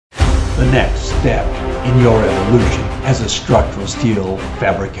the next step in your evolution as a structural steel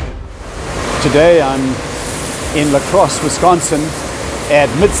fabricator. Today I'm in La Crosse, Wisconsin at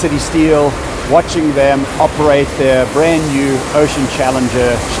Mid-City Steel, watching them operate their brand new Ocean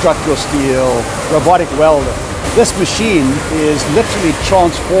Challenger structural steel robotic welder. This machine is literally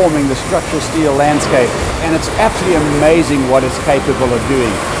transforming the structural steel landscape, and it's absolutely amazing what it's capable of doing.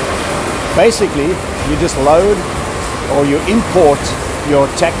 Basically, you just load or you import your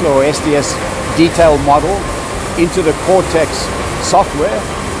Tekla or SDS detail model into the Coretex software.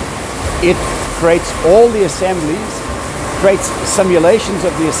 It creates all the assemblies, creates simulations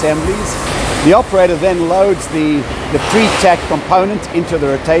of the assemblies. The operator then loads the pre-tacked component into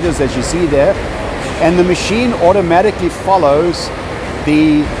the rotators, as you see there, and the machine automatically follows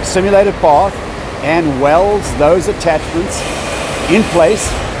the simulated path and welds those attachments in place.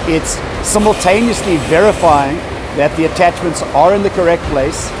 It's simultaneously verifying that the attachments are in the correct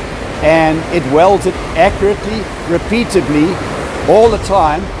place, and it welds it accurately, repeatedly, all the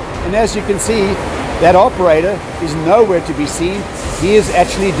time. And as you can see, that operator is nowhere to be seen. He is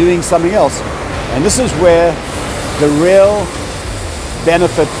actually doing something else. And this is where the real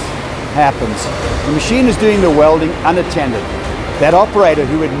benefit happens. The machine is doing the welding unattended. That operator,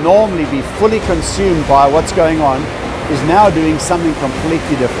 who would normally be fully consumed by what's going on, is now doing something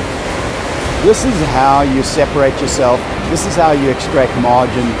completely different. This is how you separate yourself. This is how you extract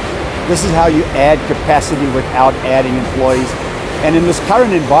margin. This is how you add capacity without adding employees. And in this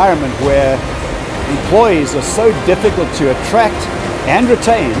current environment where employees are so difficult to attract and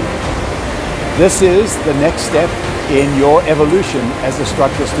retain, this is the next step in your evolution as a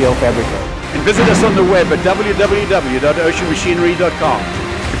structural steel fabricator. And visit us on the web at www.oceanmachinery.com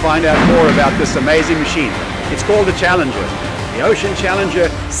to find out more about this amazing machine. It's called the Challenger, the Ocean Challenger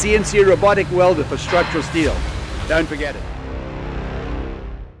CNC robotic welder for structural steel. Don't forget it.